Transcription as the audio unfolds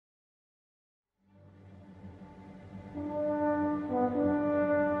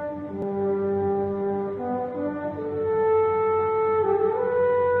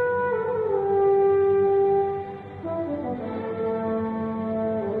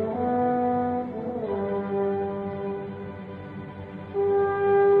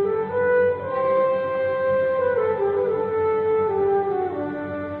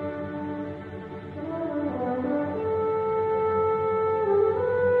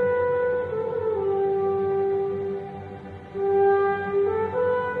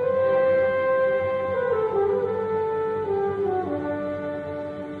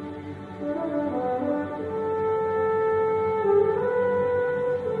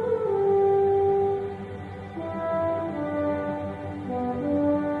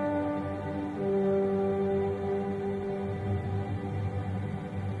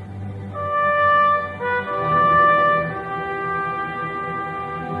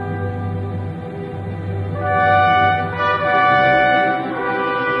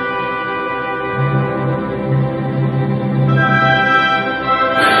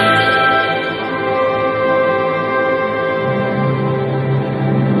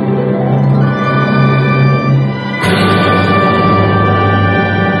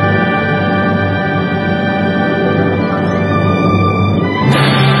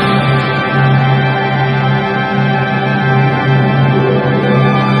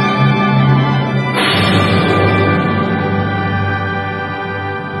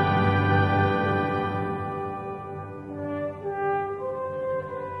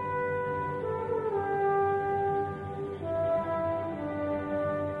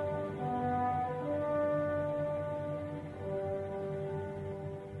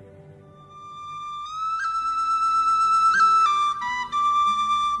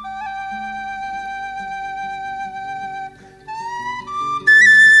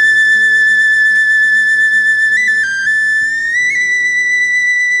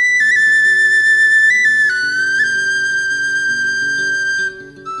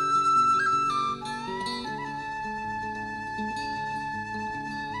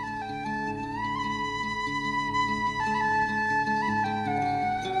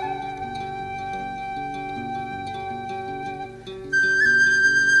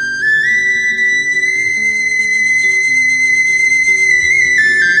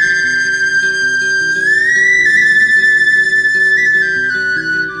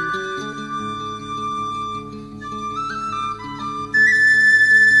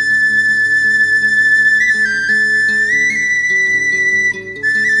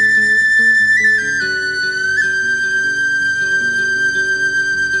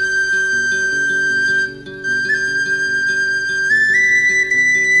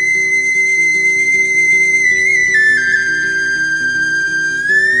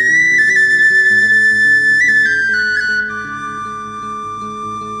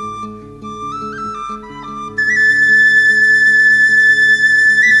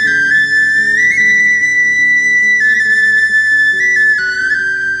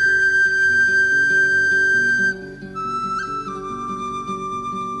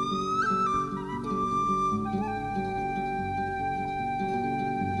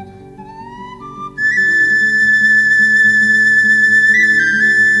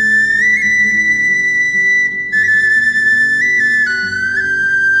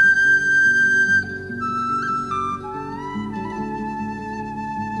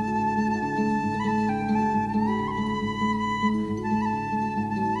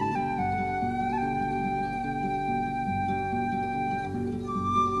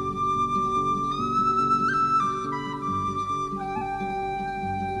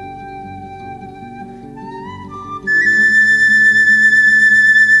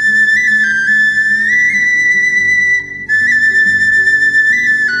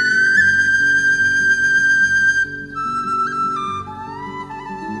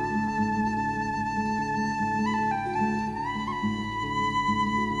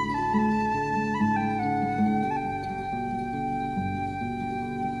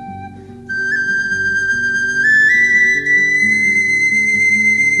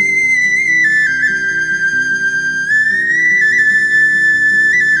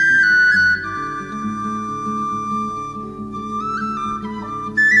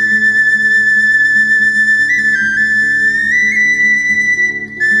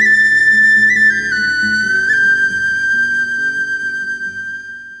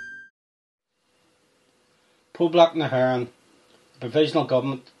Poblacht na HÉireann, the Provisional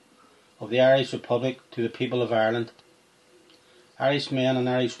Government of the Irish Republic, to the people of Ireland. Irish men and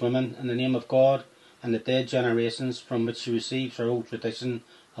Irish women, in the name of God and the dead generations from which she receives her old tradition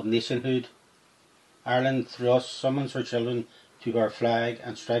of nationhood, Ireland through us summons her children to her flag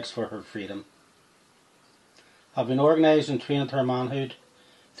and strikes for her freedom. Have been organised and trained to her manhood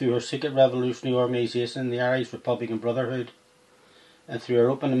through her secret revolutionary organisation, the Irish Republican Brotherhood, and through her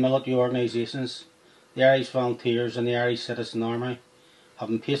open military organisations, the Irish Volunteers and the Irish Citizen Army,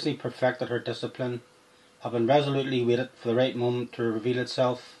 having patiently perfected her discipline, having resolutely waited for the right moment to reveal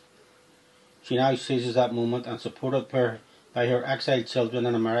itself, she now seizes that moment, and supported by her exiled children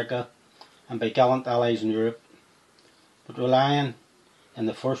in America and by gallant allies in Europe, but relying in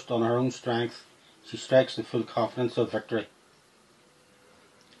the first on her own strength, she strikes in full confidence of victory.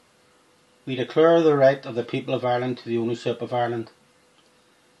 We declare the right of the people of Ireland to the ownership of Ireland,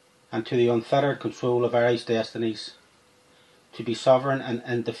 and to the unfettered control of Irish destinies, to be sovereign and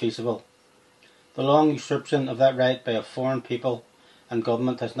indefeasible. The long usurpation of that right by a foreign people and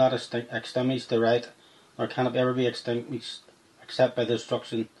government has not extinguished the right, nor can it ever be extinguished except by the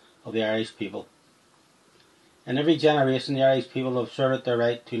destruction of the Irish people. In every generation, the Irish people have asserted their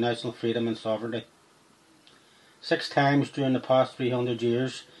right to national freedom and sovereignty. 6 times during the past 300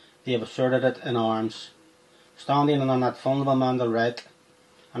 years, they have asserted it in arms, standing on that fundamental right,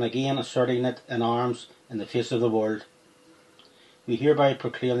 and again asserting it in arms in the face of the world. We hereby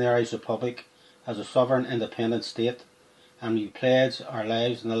proclaim the Irish Republic as a sovereign independent state, and we pledge our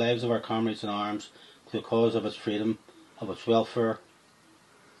lives and the lives of our comrades in arms to the cause of its freedom, of its welfare,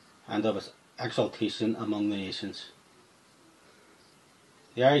 and of its exaltation among the nations.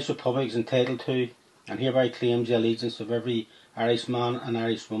 The Irish Republic is entitled to, and hereby claims, the allegiance of every Irishman and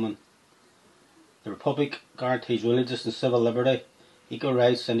Irishwoman. The Republic guarantees religious and civil liberty, equal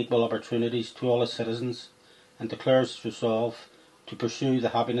rights and equal opportunities to all its citizens, and declares its resolve to pursue the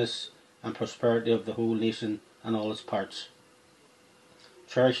happiness and prosperity of the whole nation and all its parts,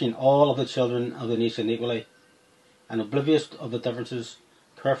 cherishing all of the children of the nation equally, and oblivious of the differences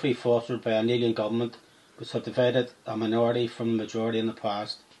carefully fostered by an alien government which have divided a minority from the majority in the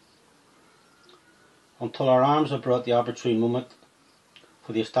past, until our arms have brought the opportune moment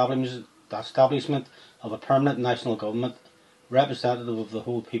for the establishment of a permanent national government, representative of the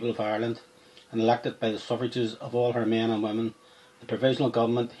whole people of Ireland, and elected by the suffrages of all her men and women. The provisional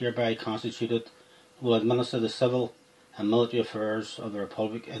government hereby constituted will administer the civil and military affairs of the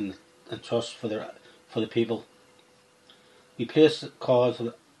Republic in trust for the people. We place the cause of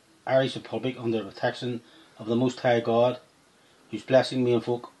the Irish Republic under the protection of the Most High God, whose blessing we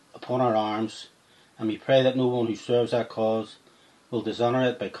invoke upon our arms, and we pray that no one who serves that cause will dishonour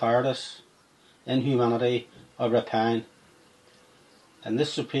it by cowardice, inhumanity, or rapine. In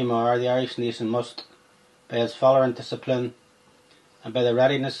this supreme hour, the Irish nation must, by its valour and discipline, and by the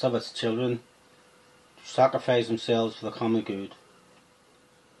readiness of its children, to sacrifice themselves for the common good,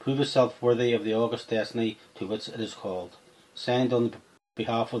 prove itself worthy of the august destiny to which it is called. Signed on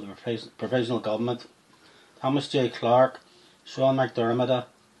behalf of the Provisional Government, Thomas J. Clarke, Sean McDermott,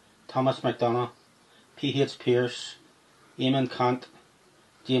 Thomas McDonough, P. H. Pearce, Eamon Cant,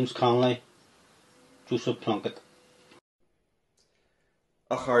 James Connolly, Joseph Plunkett.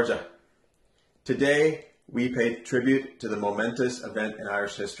 Acharja. Today we pay tribute to the momentous event in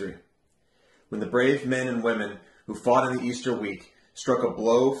Irish history, when the brave men and women who fought in the Easter week struck a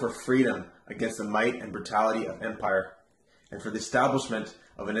blow for freedom against the might and brutality of empire, and for the establishment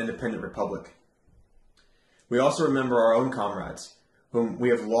of an independent republic. We also remember our own comrades, whom we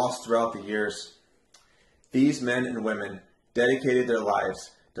have lost throughout the years. These men and women dedicated their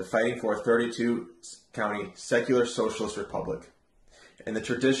lives to fighting for a 32-county secular socialist republic, in the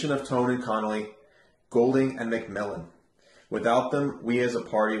tradition of Tone and Connolly, Golding and Macmillan. Without them, we as a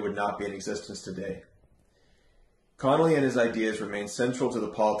party would not be in existence today. Connolly and his ideas remain central to the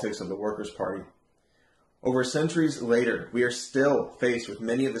politics of the Workers' Party. Over centuries later, we are still faced with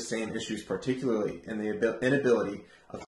many of the same issues, particularly in the inability of